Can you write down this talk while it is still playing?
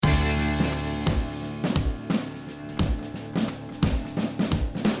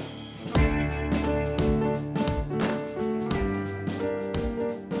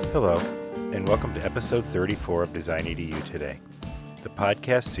Hello, and welcome to episode 34 of Design EDU Today, the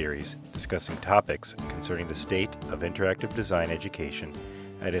podcast series discussing topics concerning the state of interactive design education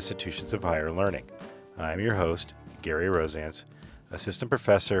at institutions of higher learning. I'm your host, Gary Rosance, Assistant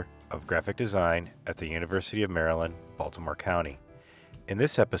Professor of Graphic Design at the University of Maryland, Baltimore County. In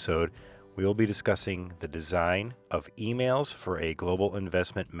this episode, we will be discussing the design of emails for a global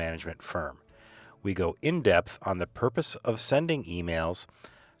investment management firm. We go in depth on the purpose of sending emails,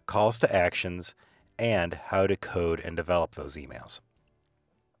 calls to actions, and how to code and develop those emails.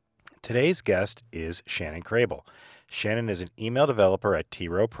 Today's guest is Shannon Crable. Shannon is an email developer at T.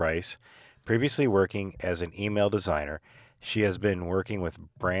 Rowe Price. Previously working as an email designer, she has been working with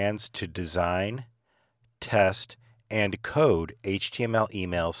brands to design, test, and code HTML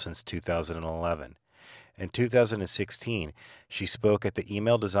emails since 2011. In 2016, she spoke at the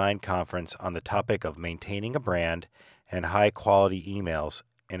Email Design Conference on the topic of maintaining a brand and high-quality emails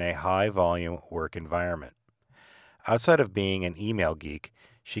in a high-volume work environment. Outside of being an email geek,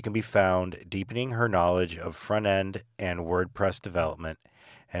 she can be found deepening her knowledge of front-end and WordPress development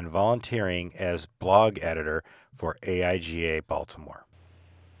and volunteering as blog editor for AIGA Baltimore.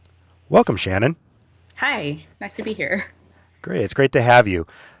 Welcome, Shannon. Hi, nice to be here. Great, it's great to have you.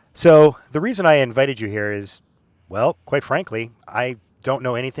 So the reason I invited you here is, well, quite frankly, I don't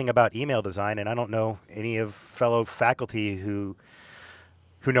know anything about email design, and I don't know any of fellow faculty who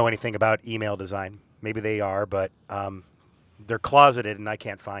know anything about email design. Maybe they are, but they're closeted and I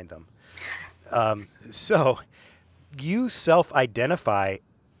can't find them. So you self-identify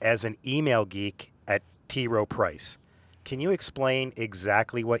as an email geek at T. Rowe Price. Can you explain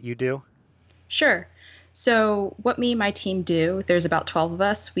exactly what you do? Sure. So what me and my team do, there's about 12 of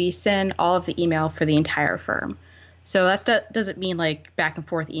us, we send all of the email for the entire firm. So that doesn't mean like back and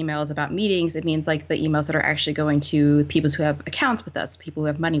forth emails about meetings. It means like the emails that are actually going to people who have accounts with us, people who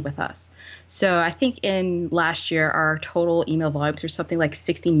have money with us. So I think in last year, our total email volumes are something like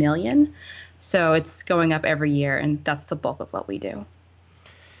 60 million. So it's going up every year, and that's the bulk of what we do.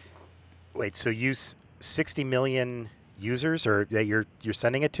 Wait, so you 60 million users or that you're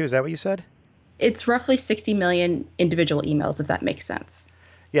sending it to? Is that what you said? It's roughly 60 million individual emails, if that makes sense.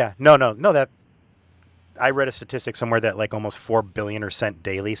 Yeah, no, that I read a statistic somewhere that like almost 4 billion are sent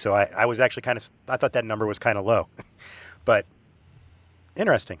daily. So I was actually I thought that number was kind of low, but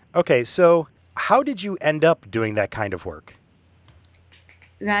interesting. Okay. So how did you end up doing that kind of work?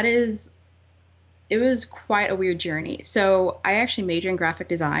 It was quite a weird journey. So I actually majored in graphic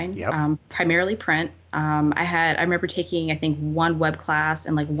design, Yep. primarily print. I remember taking, I think, one web class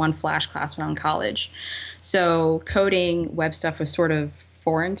and like one Flash class when I was in college. So coding web stuff was sort of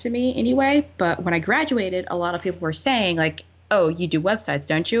foreign to me anyway. But when I graduated, a lot of people were saying like, oh, you do websites,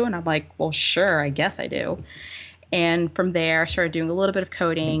 don't you? And I'm like, well, sure, I guess I do. And from there, I started doing a little bit of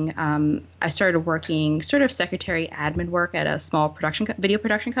coding. I started working sort of secretary admin work at a small video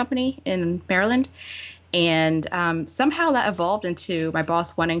production company in Maryland. And somehow that evolved into my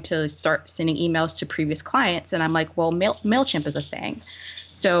boss wanting to start sending emails to previous clients. And I'm like, well, MailChimp is a thing.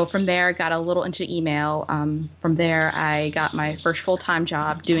 So from there, I got a little into email. From there, I got my first full-time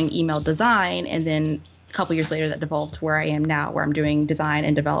job doing email design. And then a couple years later, that devolved to where I am now, where I'm doing design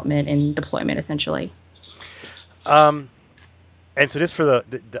and development and deployment, essentially. And so just for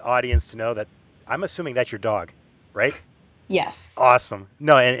the audience to know that I'm assuming that's your dog, right? Yes. Awesome.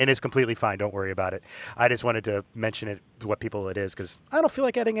 No, and it's completely fine. Don't worry about it. I just wanted to mention it, what people it is, because I don't feel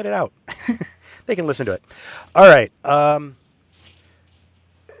like editing it out. They can listen to it. All right.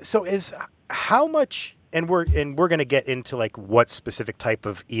 So is how much, and we're going to get into like what specific type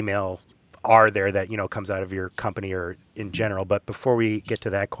of email are there that, comes out of your company or in general. But before we get to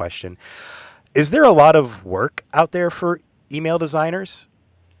that question, is there a lot of work out there for email designers?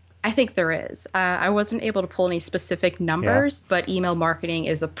 I think there is. I wasn't able to pull any specific numbers, but email marketing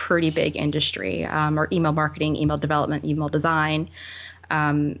is a pretty big industry, or email marketing, email development, email design.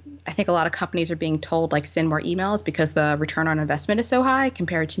 I think a lot of companies are being told like send more emails because the return on investment is so high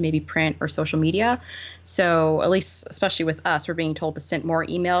compared to maybe print or social media. So at least, especially with us, we're being told to send more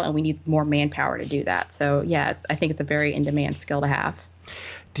email and we need more manpower to do that. So yeah, I think it's a very in-demand skill to have.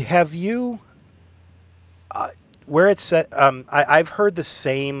 Have you... where it's set, I've heard the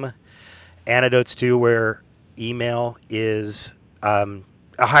same anecdotes too, where email is a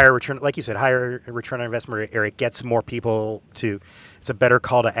higher return, like you said, higher return on investment, or it gets more people to. It's a better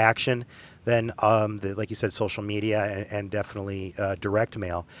call to action than like you said, social media and definitely direct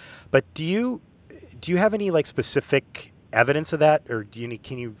mail. But do you have any like specific evidence of that, or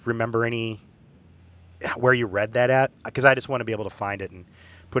can you remember any where you read that at? Because I just want to be able to find it and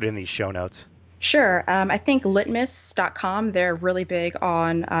put it in these show notes. Sure. I think litmus.com, they're really big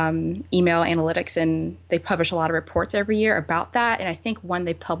on email analytics and they publish a lot of reports every year about that. And I think one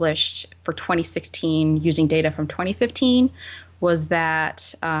they published for 2016 using data from 2015 was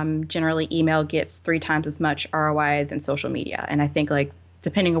that generally email gets 3 times as much ROI than social media. And I think, like,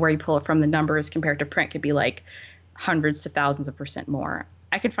 depending on where you pull it from, the numbers compared to print could be like hundreds to thousands of percent more.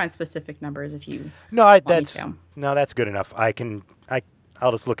 I can find specific numbers if you No, want me to. that's good enough.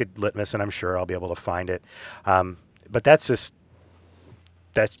 I'll just look at Litmus and I'm sure I'll be able to find it. But that's just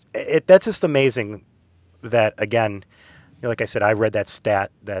amazing that, again, like I said, I read that stat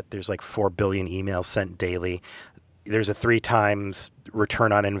that there's like 4 billion emails sent daily. There's a 3 times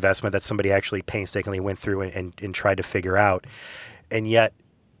return on investment that somebody actually painstakingly went through and tried to figure out. And yet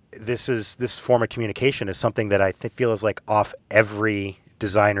this form of communication is something that I feel is like off every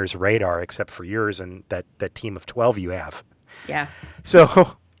designer's radar except for yours and that team of 12 you have. Yeah.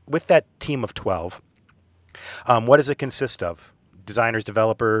 So with that team of 12, what does it consist of? Designers,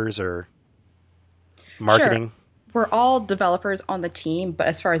 developers, or Sure. marketing? We're all developers on the team, but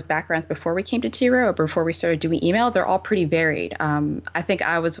as far as backgrounds before we came to Tiro or before we started doing email, they're all pretty varied. I think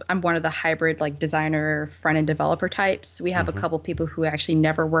I'm one of the hybrid like designer front end developer types. We have a Hmm. couple people who actually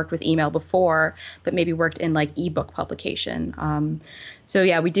never worked with email before, but maybe worked in like ebook publication. So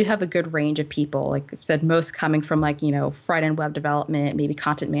yeah, we do have a good range of people. Like I said, most coming from like front end web development, maybe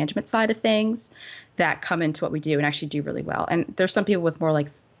content management side of things that come into what we do and actually do really well. And there's some people with more like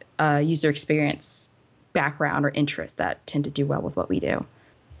user experience background or interest that tend to do well with what we do.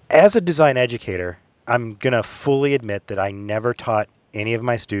 As a design educator, I'm going to fully admit that I never taught any of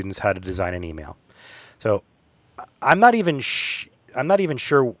my students how to design an email. So I'm not even I'm not even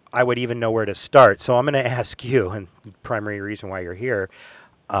sure I would even know where to start. So I'm going to ask you, and the primary reason why you're here,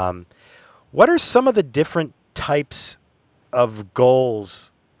 um, what are some of the different types of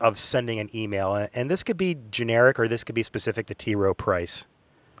goals of sending an email? And this could be generic or this could be specific to T. Rowe Price.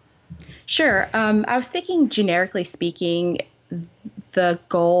 Sure. I was thinking, generically speaking, the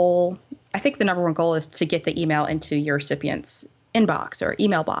goal, I think the number one goal is to get the email into your recipient's inbox or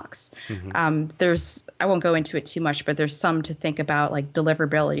email box. Hmm. I won't go into it too much, but there's some to think about, like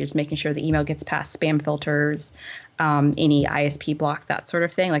deliverability, just making sure the email gets past spam filters, any ISP blocks, that sort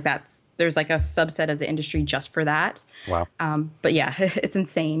of thing. There's like a subset of the industry just for that. Wow. But yeah, it's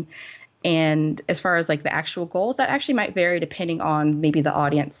insane. And as far as like the actual goals, that actually might vary depending on maybe the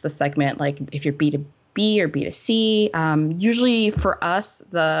audience, the segment, like if you're B2B or B2C. Usually for us,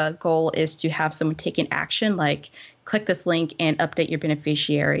 the goal is to have someone take an action, like click this link and update your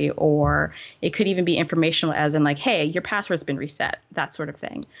beneficiary, or it could even be informational, as in like, hey, your password's been reset, that sort of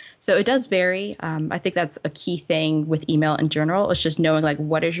thing. So it does vary. I think that's a key thing with email in general. It's just knowing like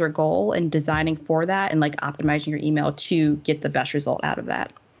what is your goal and designing for that and like optimizing your email to get the best result out of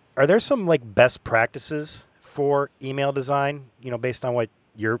that. Are there some like best practices for email design, based on what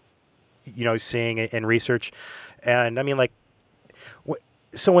you're, seeing in research? And I mean, like,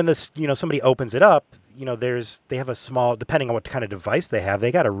 so when this, somebody opens it up, they have a small, depending on what kind of device they have, they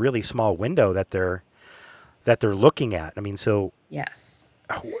got a really small window that they're looking at. I mean, so, Yes.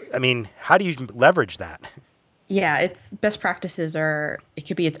 I mean, how do you leverage that? Yeah, it's best practices are, it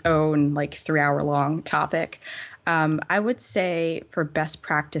could be its own like 3 hour long topic. I would say for best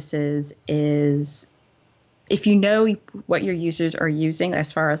practices is if you know what your users are using,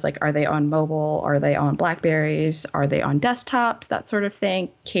 as far as like, are they on mobile? Are they on Blackberries? Are they on desktops? That sort of thing,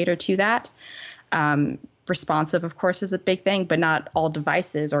 cater to that. Responsive, of course, is a big thing, but not all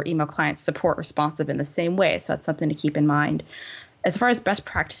devices or email clients support responsive in the same way. So that's something to keep in mind. As far as best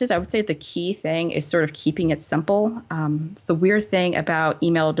practices, I would say the key thing is sort of keeping it simple. It's the weird thing about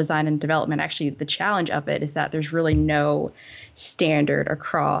email design and development. Actually, the challenge of it is that there's really no standard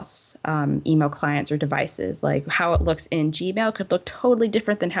across email clients or devices. Like how it looks in Gmail could look totally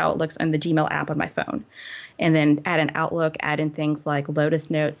different than how it looks on the Gmail app on my phone. And then add in Outlook, add in things like Lotus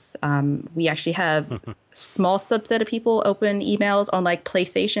Notes. We actually have small subset of people open emails on like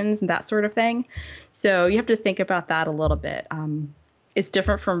PlayStations and that sort of thing. So you have to think about that a little bit. It's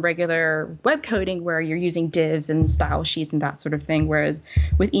different from regular web coding where you're using divs and style sheets and that sort of thing. Whereas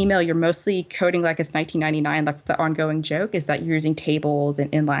with email, you're mostly coding like it's 1999. That's the ongoing joke, is that you're using tables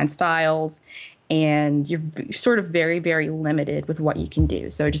and inline styles and you're sort of very, very limited with what you can do.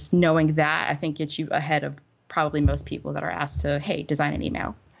 So just knowing that, I think, gets you ahead of probably most people that are asked to, hey, design an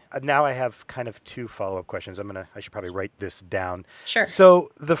email. Now I have kind of 2 follow-up questions. I should probably write this down. Sure. So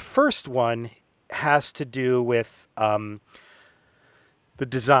the first one has to do with the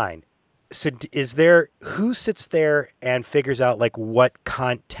design. So is there, who sits there and figures out like what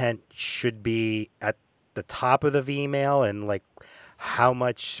content should be at the top of the email and like how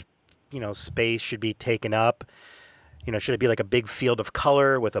much space should be taken up? Should it be like a big field of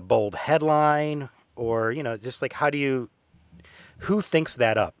color with a bold headline, or just like who thinks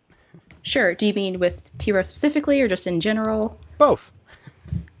that up? Sure. Do you mean with T Row specifically or just in general? Both.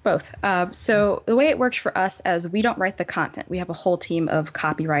 Both. So the way it works for us is we don't write the content. We have a whole team of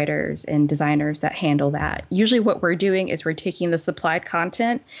copywriters and designers that handle that. Usually what we're doing is we're taking the supplied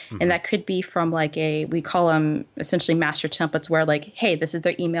content, and that could be from we call them essentially master templates where like, hey, this is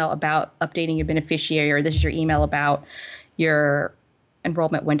their email about updating your beneficiary, or this is your email about your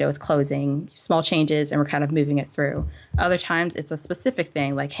enrollment window is closing, small changes, and we're kind of moving it through. Other times it's a specific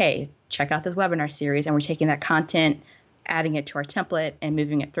thing like, hey, check out this webinar series, and we're taking that content, adding it to our template and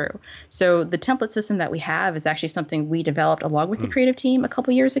moving it through. So the template system that we have is actually something we developed along with the creative team a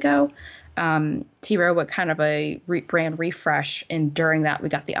couple years ago. T Row went kind of a brand refresh, and during that we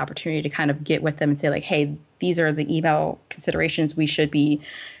got the opportunity to kind of get with them and say like, hey, these are the email considerations we should be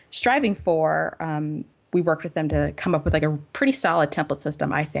striving for. We worked with them to come up with like a pretty solid template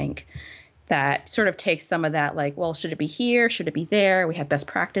system, I think, that sort of takes some of that, like, well, should it be here? Should it be there? We have best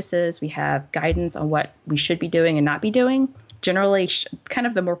practices. We have guidance on what we should be doing and not be doing. Generally, kind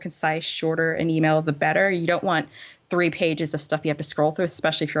of the more concise, shorter an email, the better. You don't want 3 pages of stuff you have to scroll through,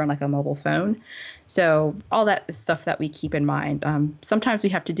 especially if you're on like a mobile phone. So all that is stuff that we keep in mind. Sometimes we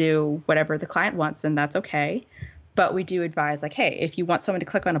have to do whatever the client wants, and that's okay. But we do advise like, hey, if you want someone to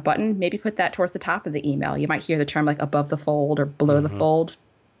click on a button, maybe put that towards the top of the email. You might hear the term like above the fold or below the fold.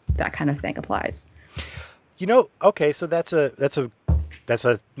 That kind of thing applies. Okay, so that's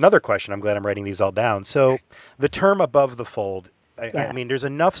another question. I'm glad I'm writing these all down. So the term above the fold, I mean, there's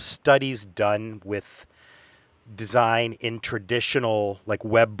enough studies done with design in traditional like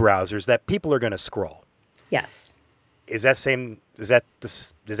web browsers that people are going to scroll. Yes. Is that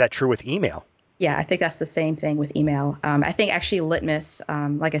true with email? Yeah, I think that's the same thing with email. I think actually Litmus,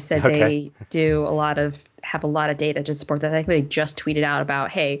 like I said, they have a lot of data to support that. I think they just tweeted out about,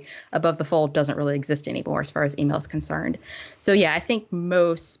 hey, above the fold doesn't really exist anymore as far as email is concerned. So yeah, I think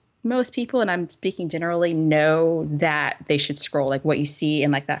most people, and I'm speaking generally, know that they should scroll. Like what you see in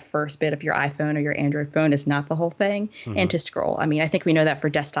like that first bit of your iPhone or your Android phone is not the whole thing, and to scroll. I mean, I think we know that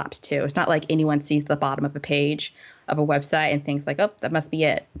for desktops too. It's not like anyone sees the bottom of a page of a website and thinks like, oh, that must be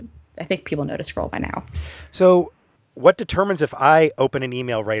it. I think people know to scroll by now. So what determines if I open an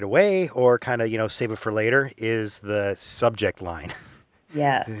email right away or kind of, save it for later is the subject line.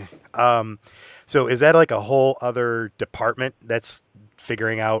 Yes. So is that like a whole other department that's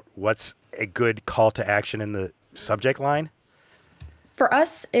figuring out what's a good call to action in the subject line? For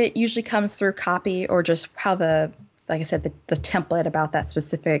us, it usually comes through copy or just how like I said, the template about that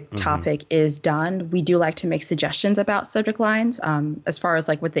specific topic is done. We do like to make suggestions about subject lines. As far as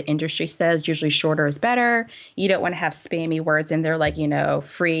like what the industry says, usually shorter is better. You don't want to have spammy words in there like,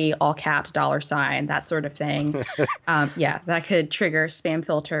 free, all caps, $, that sort of thing. That could trigger spam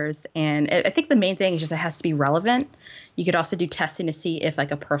filters. And I think the main thing is just it has to be relevant. You could also do testing to see if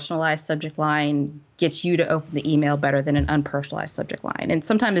like a personalized subject line gets you to open the email better than an unpersonalized subject line. And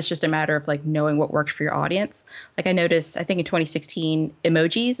sometimes it's just a matter of like knowing what works for your audience. Like I noticed, I think in 2016,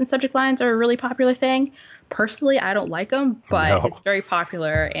 emojis and subject lines are a really popular thing. Personally, I don't like them, but it's very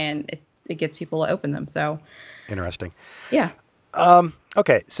popular and it gets people to open them. So interesting. Yeah.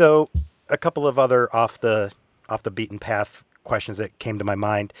 Okay. So a couple of other off the beaten path questions that came to my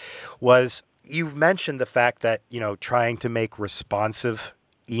mind was, you've mentioned the fact that, trying to make responsive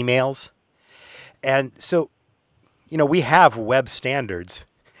emails. And so, we have web standards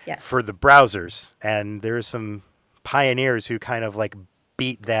for the browsers, and there's some pioneers who kind of like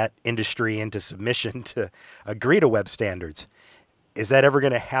beat that industry into submission to agree to web standards. Is that ever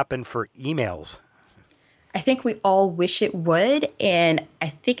going to happen for emails? I think we all wish it would, and I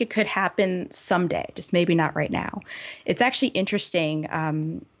think it could happen someday, just maybe not right now. It's actually interesting.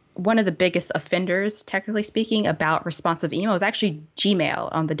 One of the biggest offenders, technically speaking, about responsive email is actually Gmail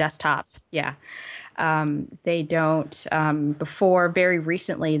on the desktop. Yeah. They don't, before very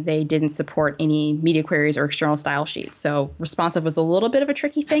recently, they didn't support any media queries or external style sheets. So responsive was a little bit of a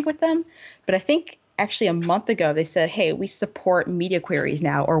tricky thing with them. But I think actually a month ago, they said, hey, we support media queries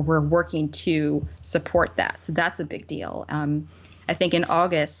now, or we're working to support that. So that's a big deal. I think in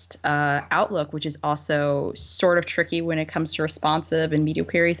August, Outlook, which is also sort of tricky when it comes to responsive and media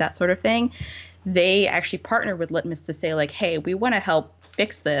queries, that sort of thing, they actually partnered with Litmus to say like, hey, we want to help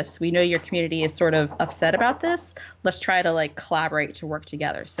fix this. We know your community is sort of upset about this. Let's try to like collaborate to work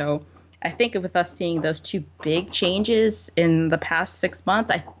together. So I think with us seeing those two big changes in the past 6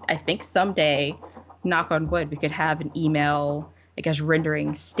 months, I think someday, knock on wood, we could have an email, I guess,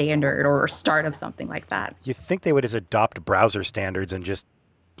 rendering standard or start of something like that. You think they would just adopt browser standards and just,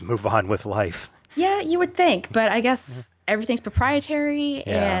 move on with life. Yeah, you would think, but I guess everything's proprietary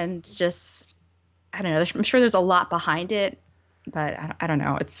Yeah. and just, I don't know. I'm sure there's a lot behind it, but I don't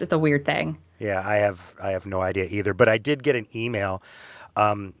know. It's a weird thing. Yeah, I have no idea either. But I did get an email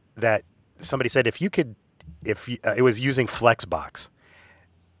that somebody said if you could, if you, it was using Flexbox,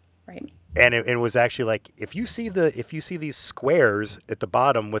 Right. and it was actually like if you see these squares at the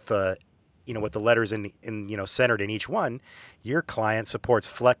bottom with the with the letters in centered in each one, your client supports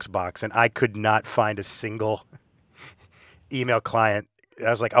Flexbox, and I could not find a single email client. I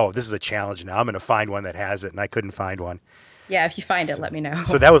was like, oh, this is a challenge now. I'm going to find one that has it, and I couldn't find one. Yeah, if you find it, So, let me know.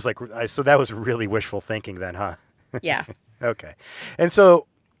 so that was like, so that was really wishful thinking then, huh? Yeah. Okay. And so,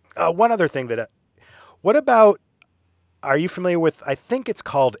 one other thing what about, are you familiar with, I think it's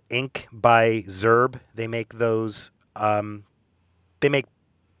called Ink by Zerb. They make those, they make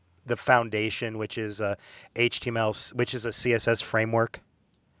the foundation, which is HTML, which is a CSS framework.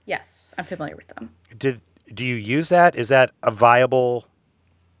 Yes, I'm familiar with them. Do you use that? Is that a viable,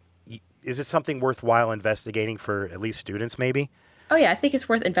 is it something worthwhile investigating for at least students maybe? Oh yeah, I think it's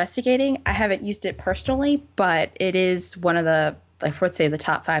worth investigating. I haven't used it personally, but it is one of the like let's say the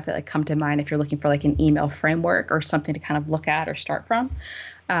top five that like come to mind if you're looking for like an email framework or something to kind of look at or start from.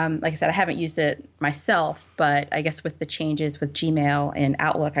 Like I said, I haven't used it myself, but I guess with the changes with Gmail and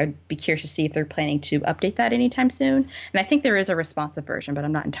Outlook, I'd be curious to see if they're planning to update that anytime soon. And I think there is a responsive version, but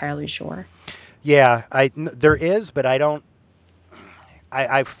I'm not entirely sure. Yeah, there is, but I don't.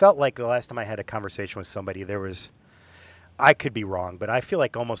 I felt like the last time I had a conversation with somebody, there was. I could be wrong, but I feel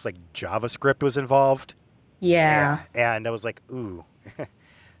like almost like JavaScript was involved. Yeah. And I was like, ooh,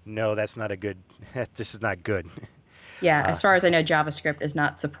 no, that's not a good. This is not good. Yeah, as far as I know, JavaScript is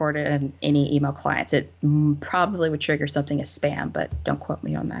not supported in any email clients. It probably would trigger something as spam, but don't quote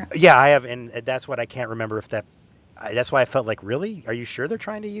me on that. Yeah, I have, and that's what I can't remember if that. That's why I felt like, really, are you sure they're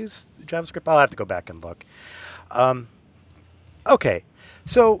trying to use JavaScript? I'll have to go back and look. Okay,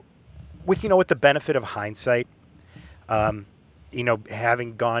 so with the benefit of hindsight,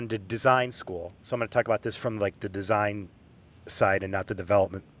 having gone to design school, so I'm going to talk about this from like the design side and not the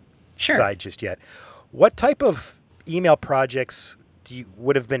development side just yet. What type of email projects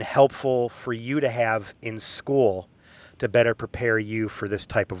would have been helpful for you to have in school to better prepare you for this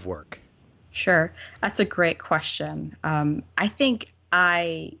type of work? Sure. That's a great question. I think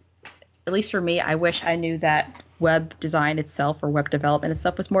at least for me, I wish I knew that web design itself or web development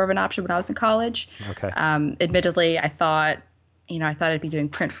itself was more of an option when I was in college. Okay. Admittedly, I thought I'd be doing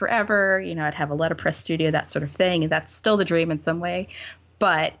print forever. I'd have a letterpress studio, that sort of thing. And that's still the dream in some way.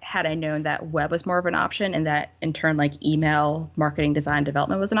 But had I known that web was more of an option and that in turn, like email marketing, design,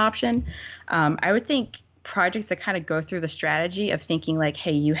 development was an option, I would think projects that kind of go through the strategy of thinking like,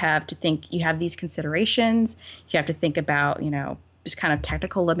 hey, you have these considerations. You have to think about, just kind of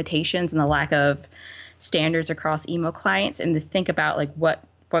technical limitations and the lack of standards across email clients, and to think about like what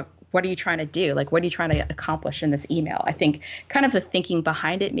are you trying to do? Like, what are you trying to accomplish in this email? I think kind of the thinking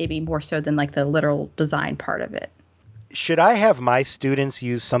behind it, maybe more so than like the literal design part of it. Should I have my students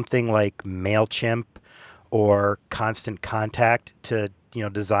use something like MailChimp or Constant Contact to,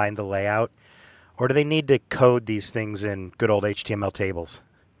 design the layout? Or do they need to code these things in good old HTML tables?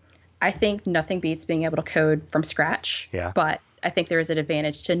 I think nothing beats being able to code from scratch. Yeah. But I think there is an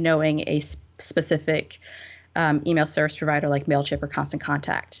advantage to knowing a specific email service provider like MailChimp or Constant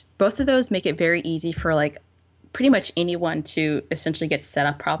Contact. Both of those make it very easy for like pretty much anyone to essentially get set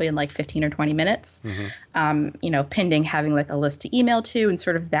up probably in like 15 or 20 minutes. Pending having like a list to email to and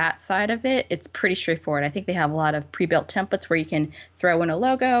sort of that side of it, it's pretty straightforward. I think they have a lot of pre-built templates where you can throw in a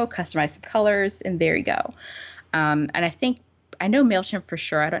logo, customize some colors, and there you go. And I know MailChimp for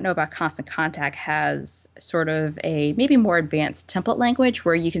sure. I don't know about Constant Contact has sort of a maybe more advanced template language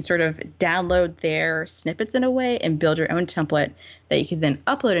where you can sort of download their snippets in a way and build your own template that you can then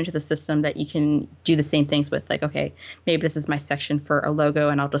upload into the system that you can do the same things with. Like, okay, maybe this is my section for a logo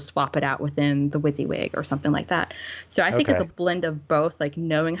and I'll just swap it out within the WYSIWYG or something like that. So I think it's a blend of both, like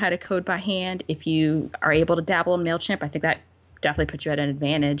knowing how to code by hand. If you are able to dabble in MailChimp, I think that definitely puts you at an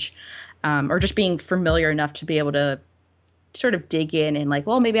advantage. Or just being familiar enough to be able to sort of dig in and like,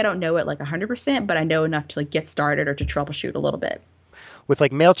 well, maybe I don't know it like 100%, but I know enough to like get started or to troubleshoot a little bit. With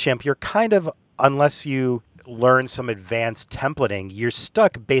like MailChimp, you're kind of, unless you learn some advanced templating, you're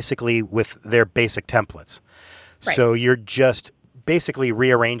stuck basically with their basic templates. Right. So you're just basically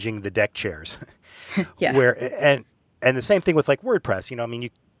rearranging the deck chairs. Yeah. And the same thing with like WordPress,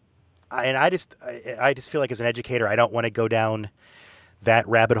 I just feel like as an educator, I don't want to go down that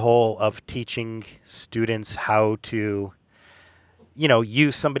rabbit hole of teaching students how to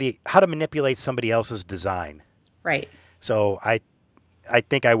how to manipulate somebody else's design. Right. So I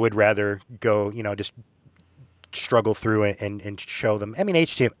think I would rather go, just struggle through it and show them. I mean,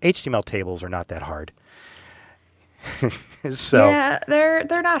 HTML tables are not that hard. So, Yeah,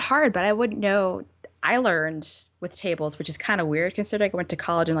 they're not hard, but I wouldn't know. I learned with tables, which is kind of weird considering I went to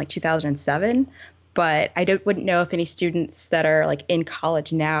college in like 2007. But wouldn't know if any students that are like in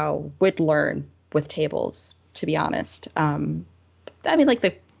college now would learn with tables, to be honest. I mean, like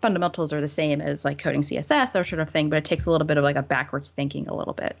the fundamentals are the same as like coding CSS, that sort of thing, but it takes a little bit of like a backwards thinking a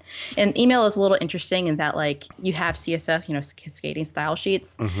little bit. And email is a little interesting in that like you have CSS, cascading style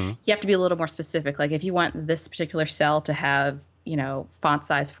sheets. You have to be a little more specific. Like if you want this particular cell to have, font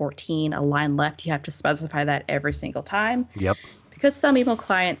size 14, a line left, you have to specify that every single time. yep. Because some email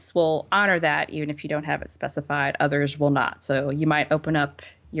clients will honor that even if you don't have it specified, others will not. So you might open up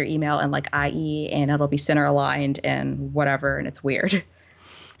your email in like IE and it'll be center aligned and whatever, and it's weird.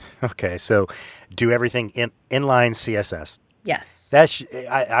 Okay, so do everything in inline CSS. Yes.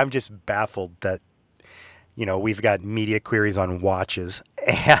 I'm just baffled that we've got media queries on watches,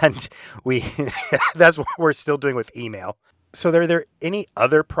 and we that's what we're still doing with email. So are there any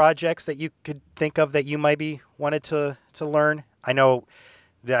other projects that you could think of that you might be wanted to learn? I know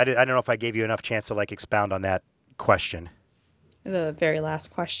that I don't know if I gave you enough chance to like expound on that question. The very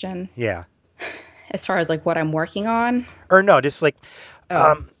last question. Yeah. As far as like what I'm working on, Or no, just like,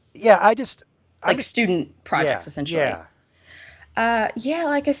 yeah, like student projects essentially. Yeah. Yeah,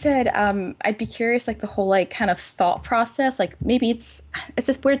 like I said, I'd be curious, like the whole like kind of thought process. Like maybe it's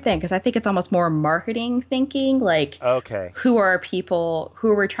this weird thing because I think it's almost more marketing thinking. Like, Okay. who are our people? Who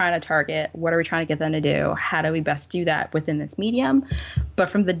are we trying to target? What are we trying to get them to do? How do we best do that within this medium? But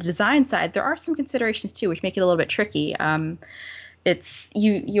from the design side, there are some considerations too, which make it a little bit tricky. It's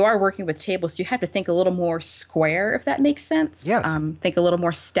you are working with tables, so you have to think a little more square, if that makes sense. Yes. Think a little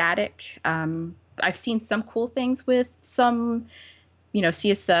more static. I've seen some cool things with some,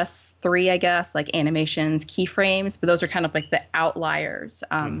 CSS3, I guess, like animations, keyframes, but those are kind of like the outliers.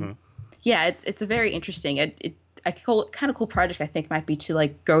 Yeah, it's a very interesting. Kind of cool project I think might be to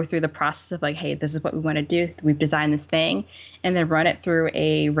like go through the process of like, hey, this is what we want to do. We've designed this thing, and then run it through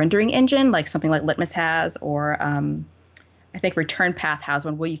a rendering engine, like something like Litmus has, or I think Return Path has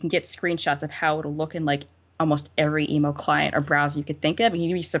one where you can get screenshots of how it'll look in like almost every email client or browser you could think of, and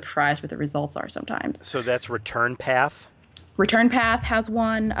you'd be surprised what the results are sometimes. So that's Return Path? Return Path has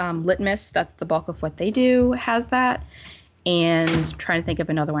one. Litmus, that's the bulk of what they do, has that. And trying to think of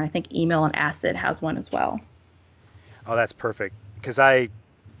another one. I think Email and Acid has one as well. Oh, that's perfect. Because I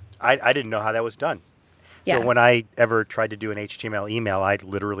didn't know how that was done. So Yeah. when I ever tried to do an HTML email, I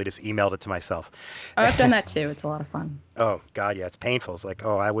literally just emailed it to myself. Oh, I've done that too. It's a lot of fun. Oh, God, yeah, it's painful. It's like,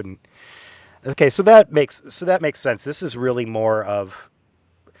 oh, I wouldn't. Okay, so that makes sense. This is really more of,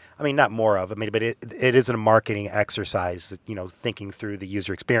 I mean, not more of, I mean, but it is a marketing exercise, thinking through the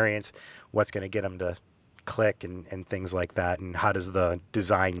user experience, what's going to get them to click and things like that, and how does the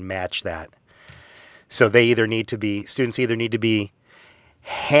design match that. So students either need to be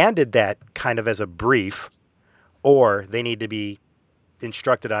handed that kind of as a brief, or they need to be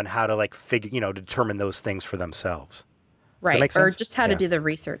instructed on how to like determine those things for themselves. Does that make Right. Or sense? just how to Yeah. do the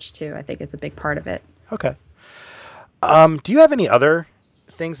research too, I think is a big part of it. Okay. Do you have any other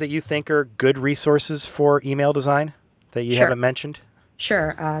things that you think are good resources for email design that you Sure. haven't mentioned?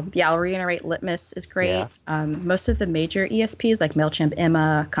 Sure. Yeah, I'll reiterate Litmus is great. Yeah. Most of the major ESPs like MailChimp,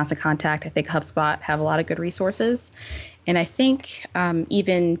 Emma, Constant Contact, I think HubSpot have a lot of good resources. And I think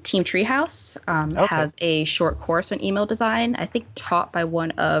even Team Treehouse Okay. has a short course on email design, I think taught by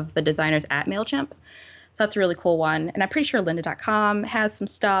one of the designers at MailChimp. So that's a really cool one. And I'm pretty sure lynda.com has some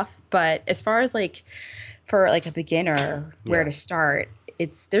stuff. But as far as like for like a beginner, where Yeah. to start,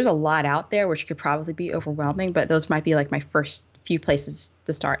 there's a lot out there which could probably be overwhelming, but those might be like my first few places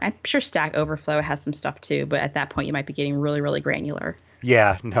to start. I'm sure Stack Overflow has some stuff too, but at that point you might be getting really, really granular.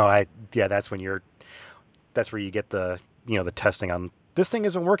 Yeah. No. That's where you get the the testing on this thing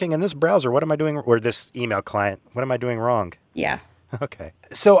isn't working in this browser. What am I doing? Or this email client. What am I doing wrong? Yeah. Okay.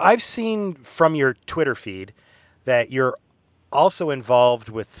 So I've seen from your Twitter feed that you're also involved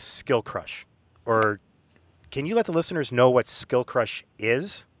with Skill Crush. Or can you let the listeners know what Skill Crush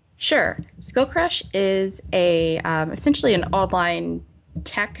is? Sure. Skill Crush is essentially an online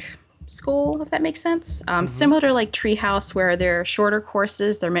tech school, if that makes sense. Similar to like Treehouse, where they're shorter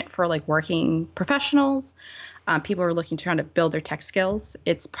courses. They're meant for like working professionals. People are looking to try to build their tech skills.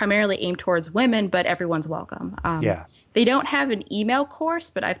 It's primarily aimed towards women, but everyone's welcome. Yeah. They don't have an email course,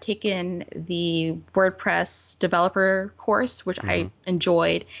 but I've taken the WordPress developer course, which Hmm. I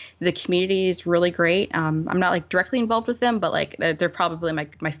enjoyed. The community is really great. I'm not like directly involved with them, but like they're probably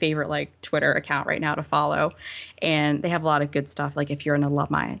my favorite like Twitter account right now to follow. And they have a lot of good stuff, like if you're an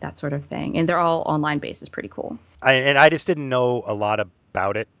alumni, that sort of thing. And they're all online based. Is pretty cool. I just didn't know a lot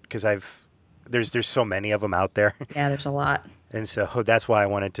about it because there's so many of them out there. Yeah, there's a lot. And so that's why I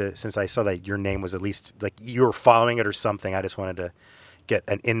wanted to, since I saw that your name was at least like you were following it or something, I just wanted to get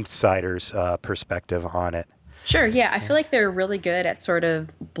an insider's perspective on it. Sure. Yeah. I feel like they're really good at sort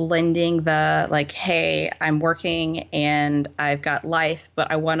of blending the like, hey, I'm working and I've got life,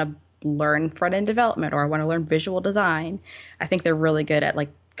 but I want to learn front end development or I want to learn visual design. I think they're really good at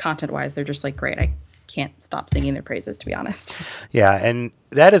like content wise. They're just like great. I can't stop singing their praises, to be honest. Yeah, and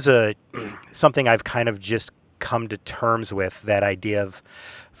that is a something I've kind of just come to terms with, that idea of,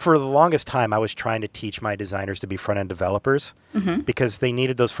 for the longest time I was trying to teach my designers to be front end developers Hmm. because they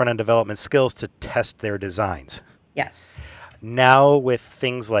needed those front end development skills to test their designs. Yes. Now with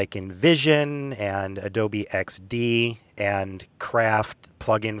things like InVision and Adobe XD and Craft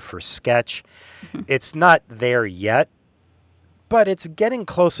plugin for Sketch, Mhm. it's not there yet, but it's getting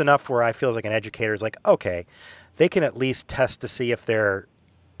close enough where I feel like an educator is like, okay, they can at least test to see if their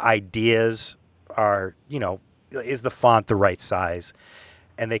ideas are, is the font the right size,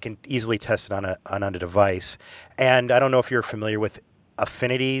 and they can easily test it on a device. And I don't know if you're familiar with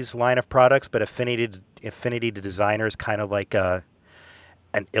Affinity's line of products, but Affinity to Designer is kind of like an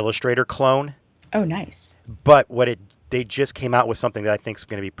Illustrator clone. Oh, nice. But they just came out with something that I think is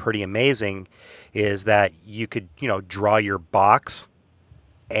going to be pretty amazing, is that you could, draw your box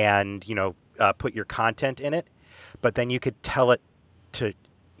and, put your content in it, but then you could tell it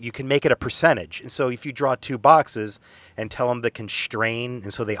you can make it a percentage. And so if you draw two boxes and tell them to constrain,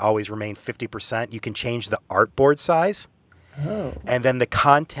 and so they always remain 50%, you can change the artboard size. Oh, And then the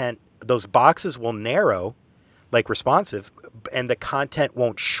content, those boxes will narrow like responsive, and the content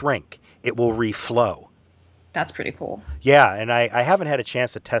won't shrink. It will reflow. that's pretty cool. Yeah, and I haven't had a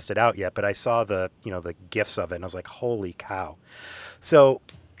chance to test it out yet, but I saw the gifs of it, and I was like, holy cow. So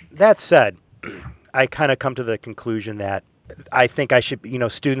that said, I kind of come to the conclusion that I think I should,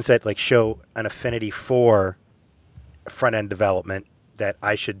 students that like show an affinity for front end development, that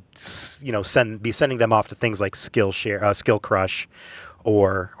I should, be sending them off to things like Skillshare, Skill Crush,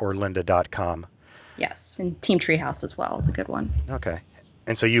 or lynda.com. Yes. And Team Treehouse as well. It's a good one. Okay.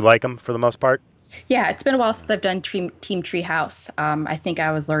 And so you like them for the most part? Yeah, it's been a while since I've done Team Treehouse. I think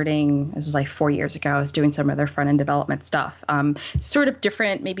I was learning, this was like 4 years ago, I was doing some of their front end development stuff. Sort of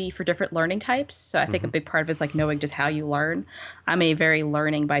different, maybe for different learning types. So I think a big part of it is like knowing just how you learn. I'm a very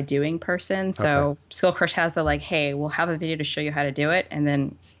learning by doing person. So Skill Crush has the like, hey, we'll have a video to show you how to do it. And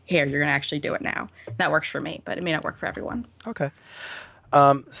then here, you're going to actually do it now. That works for me, but it may not work for everyone. Okay.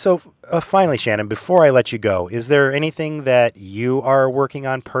 So finally, Shannon, before I let you go, is there anything that you are working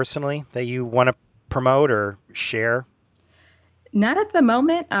on personally that you want to promote or share? Not at the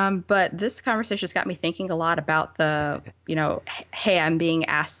moment, but this conversation has got me thinking a lot about the, hey, I'm being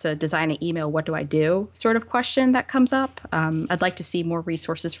asked to design an email. What do I do? Sort of question that comes up. I'd like to see more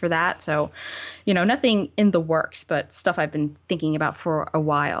resources for that. So, nothing in the works, but stuff I've been thinking about for a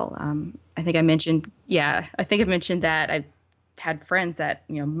while. I think I mentioned, yeah, I think I've mentioned that I had friends that,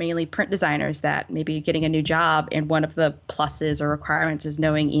 mainly print designers that maybe getting a new job and one of the pluses or requirements is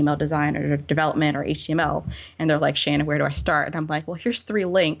knowing email design or development or HTML. And they're like, Shannon, where do I start? And I'm like, well, here's 3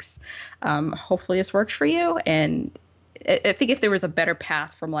 links. Hopefully this works for you. And I think if there was a better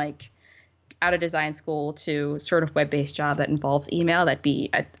path from like out of design school to sort of web-based job that involves email,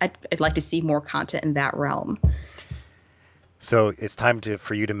 I'd like to see more content in that realm. So it's time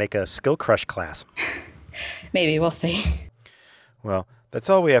for you to make a Skill Crush class. Maybe we'll see. Well, that's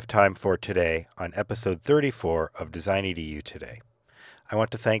all we have time for today on episode 34 of Design EDU Today. I want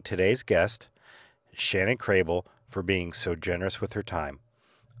to thank today's guest, Shannon Crable, for being so generous with her time.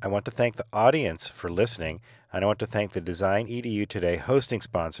 I want to thank the audience for listening, and I want to thank the Design EDU Today hosting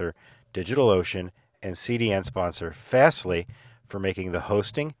sponsor, DigitalOcean, and CDN sponsor, Fastly, for making the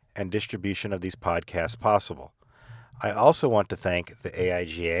hosting and distribution of these podcasts possible. I also want to thank the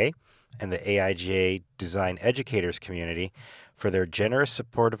AIGA and the AIGA Design Educators community for their generous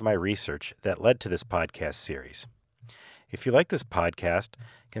support of my research that led to this podcast series. If you like this podcast,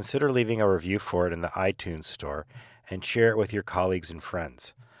 consider leaving a review for it in the iTunes store and share it with your colleagues and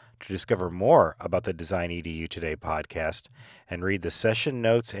friends. To discover more about the Design EDU Today podcast and read the session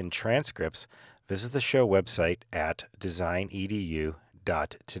notes and transcripts, visit the show website at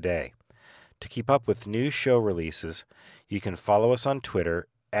designedu.today. To keep up with new show releases, you can follow us on Twitter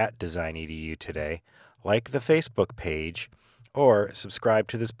at Design EDU Today, like the Facebook page, or subscribe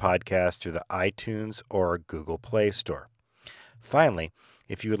to this podcast through the iTunes or Google Play Store. Finally,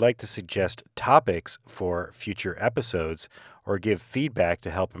 if you would like to suggest topics for future episodes or give feedback to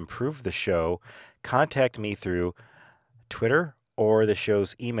help improve the show, contact me through Twitter or the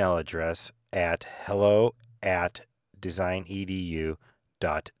show's email address at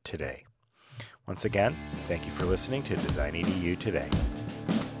hello@designedu.today. Once again, thank you for listening to Design EDU Today.